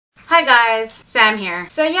Hi guys, Sam here.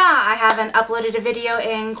 So yeah, I haven't uploaded a video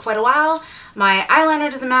in quite a while. My eyeliner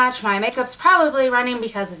doesn't match, my makeup's probably running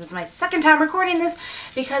because this is my second time recording this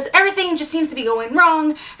because everything just seems to be going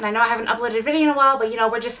wrong, and I know I haven't uploaded a video in a while, but you know,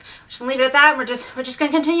 we're just gonna leave it at that and we're just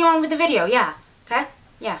gonna continue on with the video, yeah. Okay?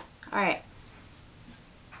 Yeah. Alright.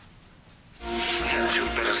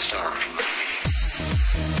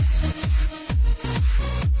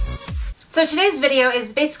 So today's video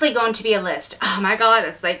is basically going to be a list. Oh my god,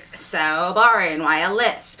 it's like so boring. Why a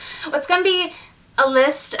list? Well, it's going to be a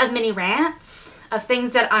list of mini rants of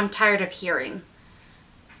things that I'm tired of hearing.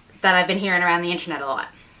 That I've been hearing around the internet a lot.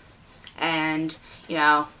 And, you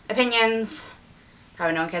know, opinions.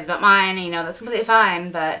 Probably no one cares about mine, and you know, that's completely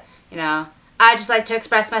fine, but, you know, I just like to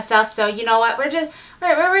express myself, so you know what, we're just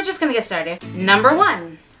going to get started. Number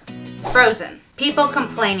 1. Frozen. People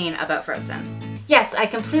complaining about Frozen. Yes, I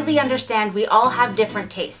completely understand we all have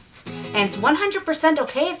different tastes, and it's 100%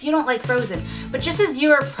 okay if you don't like Frozen, but just as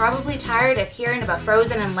you are probably tired of hearing about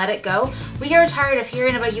Frozen and Let It Go, we are tired of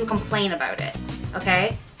hearing about you complain about it,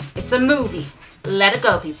 okay? It's a movie. Let it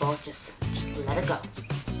go, people. Just let it go.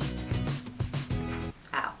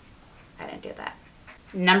 Ow. I didn't do that.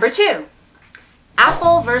 Number 2.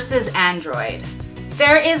 Apple versus Android.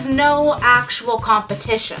 There is no actual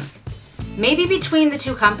competition. Maybe between the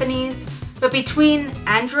two companies, but between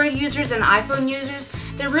Android users and iPhone users,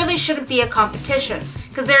 there really shouldn't be a competition,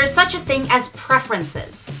 because there is such a thing as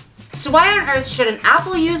preferences. So why on earth should an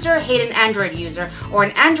Apple user hate an Android user, or an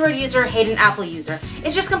Android user hate an Apple user?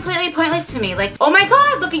 It's just completely pointless to me. Like, oh my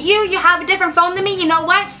god, look at you, you have a different phone than me, you know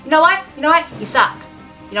what? You know what? You know what? You suck.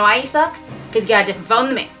 You know why you suck? Because you got a different phone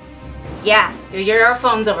than me. Yeah, your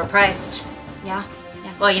phone's overpriced. Yeah?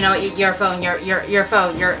 Yeah. Well, you know what? Your phone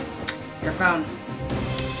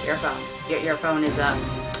is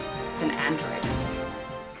it's an Android.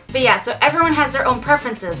 But yeah, so everyone has their own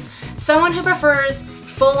preferences. Someone who prefers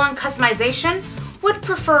full-on customization would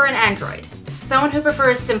prefer an Android. Someone who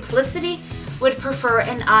prefers simplicity would prefer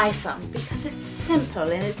an iPhone because it's simple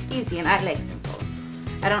and it's easy, and I like simple.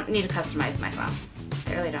 I don't need to customize my phone.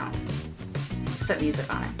 I really don't. Just put music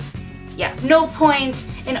on it. Yeah, no point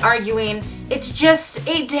in arguing. It's just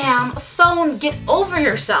a damn phone. Get over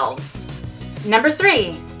yourselves. Number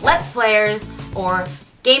 3, Let's Players, or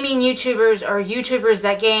gaming YouTubers, or YouTubers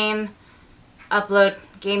that game, upload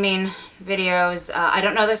gaming videos. I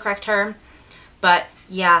don't know the correct term, but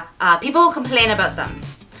yeah, people who complain about them.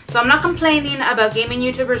 So I'm not complaining about gaming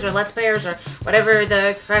YouTubers or Let's Players or whatever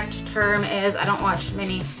the correct term is. I don't watch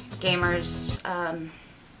many gamers.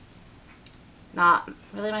 Not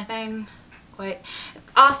really my thing. Quite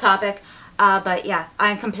off topic, but yeah,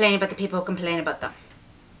 I'm complaining about the people who complain about them.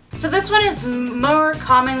 So this one is more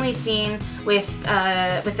commonly seen with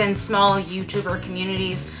within small YouTuber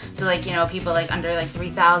communities. So like, you know, people like under like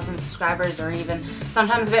 3,000 subscribers, or even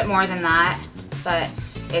sometimes a bit more than that. But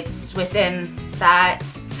it's within that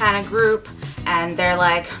kind of group, and they're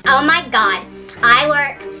like, oh my god, I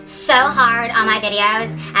work so hard on my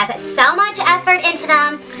videos. I put so much effort into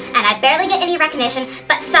them, and I barely get any recognition,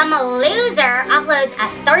 but some loser uploads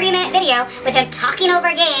a 30-minute video with him talking over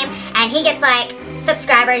a game, and he gets like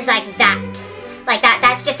subscribers like that.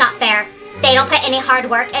 That's just not fair. They don't put any hard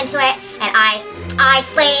work into it, and I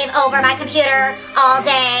slave over my computer all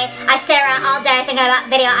day. I sit around all day thinking about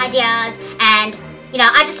video ideas, and you know,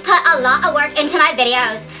 I just put a lot of work into my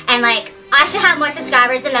videos, and like, I should have more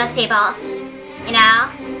subscribers than those people. You know?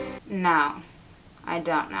 No, I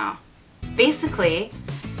don't know. Basically,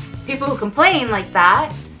 people who complain like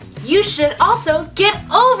that, you should also get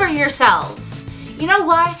over yourselves. You know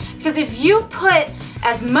why? Because if you put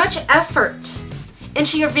as much effort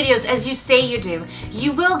into your videos as you say you do,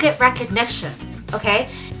 you will get recognition, okay?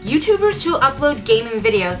 YouTubers who upload gaming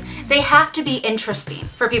videos, they have to be interesting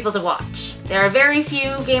for people to watch. There are very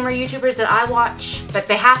few gamer YouTubers that I watch, but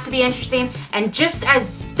they have to be interesting, and just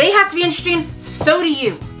as they have to be interesting, so do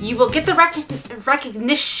you. You will get the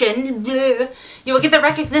recognition. You will get the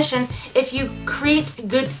recognition if you create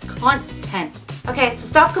good content. Okay, so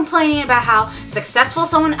stop complaining about how successful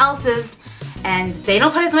someone else is and they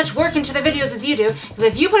don't put as much work into their videos as you do. Because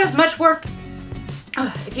if you put as much work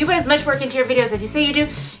into your videos as you say you do,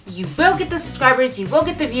 you will get the subscribers, you will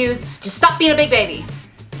get the views. Just stop being a big baby.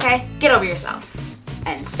 Okay? Get over yourself.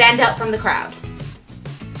 And stand out from the crowd.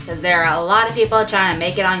 Because there are a lot of people trying to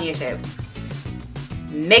make it on YouTube.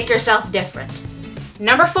 Make yourself different.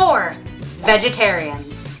 Number 4,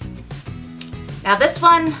 vegetarians. Now this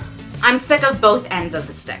one, I'm sick of both ends of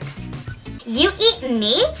the stick. You eat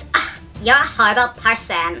meat? Ugh, you're a horrible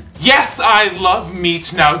person. Yes, I love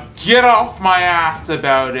meat. Now get off my ass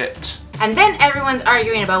about it. And then everyone's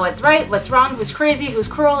arguing about what's right, what's wrong, who's crazy, who's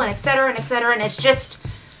cruel, and etc. and etc. And it's just,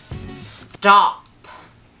 stop.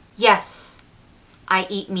 Yes, I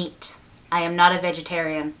eat meat. I am not a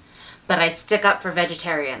vegetarian, but I stick up for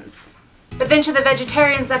vegetarians. But then to the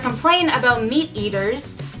vegetarians that complain about meat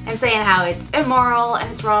eaters and saying how it's immoral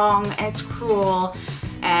and it's wrong and it's cruel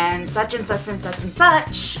and such and such and such and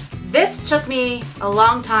such, this took me a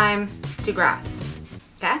long time to grasp.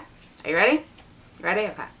 Okay? Are you ready? You ready?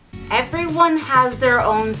 Okay. Everyone has their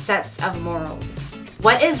own sets of morals.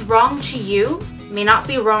 What is wrong to you may not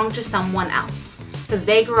be wrong to someone else because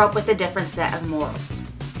they grew up with a different set of morals.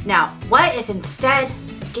 Now, what if instead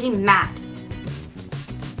of getting mad,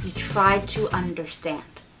 you tried to understand?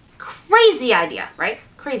 Crazy idea, right?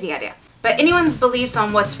 Crazy idea. But anyone's beliefs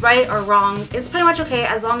on what's right or wrong is pretty much okay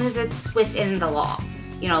as long as it's within the law.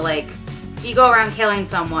 You know, like, if you go around killing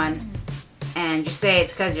someone and you say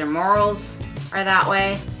it's because your morals are that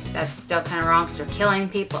way, that's still kind of wrong because you're killing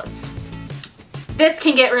people. This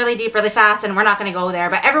can get really deep really fast and we're not going to go there,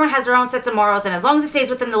 but everyone has their own sets of morals and as long as it stays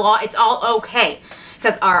within the law, it's all okay.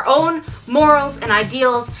 Because our own morals and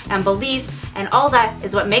ideals and beliefs and all that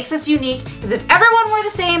is what makes us unique. Because if everyone were the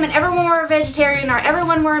same and everyone were a vegetarian or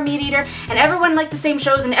everyone were a meat eater and everyone liked the same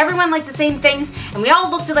shows and everyone liked the same things and we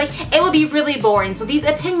all looked alike, it would be really boring. So these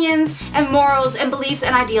opinions and morals and beliefs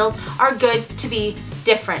and ideals are good to be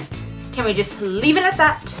different. Can we just leave it at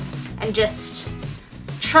that and just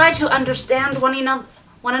try to understand one another?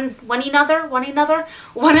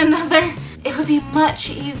 It would be much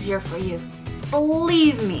easier for you.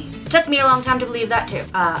 Believe me. Took me a long time to believe that too.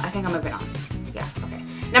 I think I'm moving on. Yeah, okay.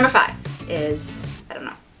 Number 5 is, I don't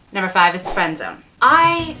know. Number 5 is the friend zone.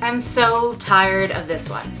 I am so tired of this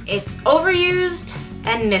one. It's overused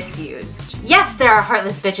and misused. Yes, there are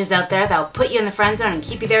heartless bitches out there that'll put you in the friend zone and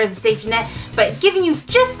keep you there as a safety net, but giving you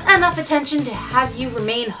just enough attention to have you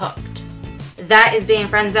remain hooked. That is being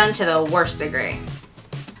friend zoned to the worst degree.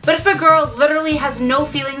 But if a girl literally has no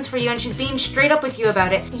feelings for you and she's being straight up with you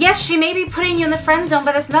about it, yes, she may be putting you in the friend zone,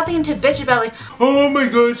 but that's nothing to bitch about, like, oh my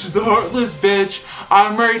god, she's a heartless bitch.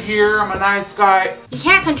 I'm right here, I'm a nice guy. You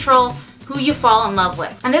can't control who you fall in love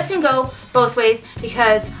with. And this can go both ways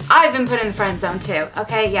because I've been put in the friend zone too,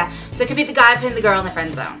 okay? Yeah, so it could be the guy putting the girl in the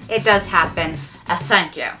friend zone. It does happen.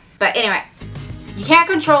 Thank you. But anyway, you can't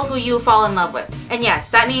control who you fall in love with. And yes,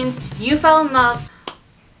 that means you fell in love.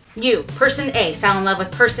 You, person A, fell in love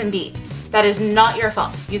with person B. That is not your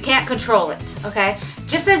fault. You can't control it, okay?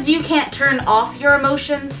 Just as you can't turn off your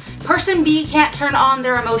emotions, person B can't turn on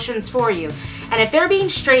their emotions for you. And if they're being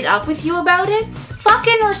straight up with you about it,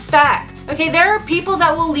 fucking respect. Okay, there are people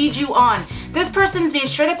that will lead you on. This person's being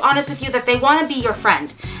straight up honest with you that they want to be your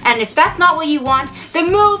friend. And if that's not what you want,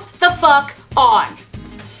 then move the fuck on.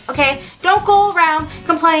 Okay? Don't go around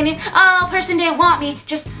complaining, oh, person didn't want me.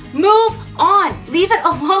 Just move on. Leave it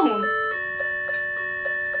alone.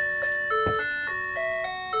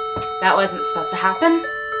 That wasn't supposed to happen.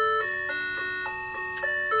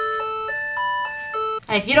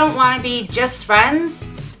 And if you don't want to be just friends,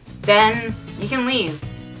 then you can leave.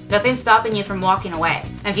 Nothing's stopping you from walking away.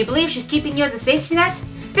 And if you believe she's keeping you as a safety net,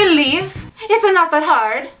 then leave. It's not that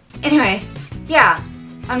hard. Anyway, yeah,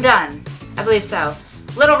 I'm done. I believe so.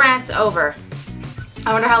 Little rant's over.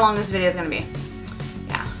 I wonder how long this video is going to be.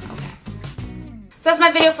 So that's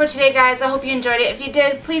my video for today, guys. I hope you enjoyed it. If you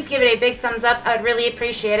did, please give it a big thumbs up. I would really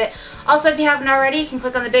appreciate it. Also, if you haven't already, you can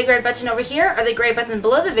click on the big red button over here or the gray button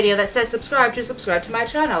below the video that says subscribe to my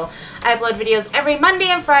channel. I upload videos every Monday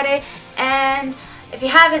and Friday, and if you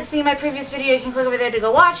haven't seen my previous video, you can click over there to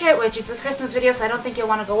go watch it, which it's a Christmas video, so I don't think you'll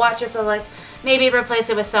want to go watch it, so let's maybe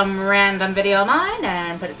replace it with some random video of mine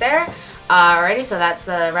and put it there. Alrighty, so that's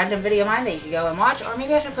a random video of mine that you can go and watch, or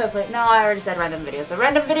maybe I should put a play. No, I already said random video, so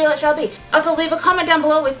random video it shall be. Also, leave a comment down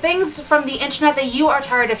below with things from the internet that you are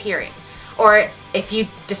tired of hearing. Or if you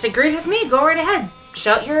disagreed with me, go right ahead.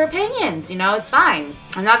 Shout your opinions, you know, it's fine.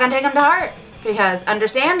 I'm not gonna take them to heart, because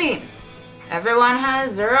understanding, everyone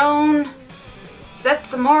has their own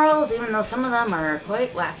sets of morals, even though some of them are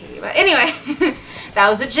quite wacky. But anyway, that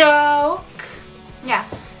was a joke. Yeah,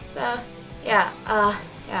 so, yeah,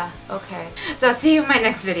 yeah, okay. So I'll see you in my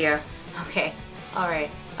next video. Okay, alright.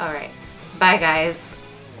 Bye, guys.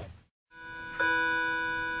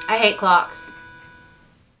 I hate clocks.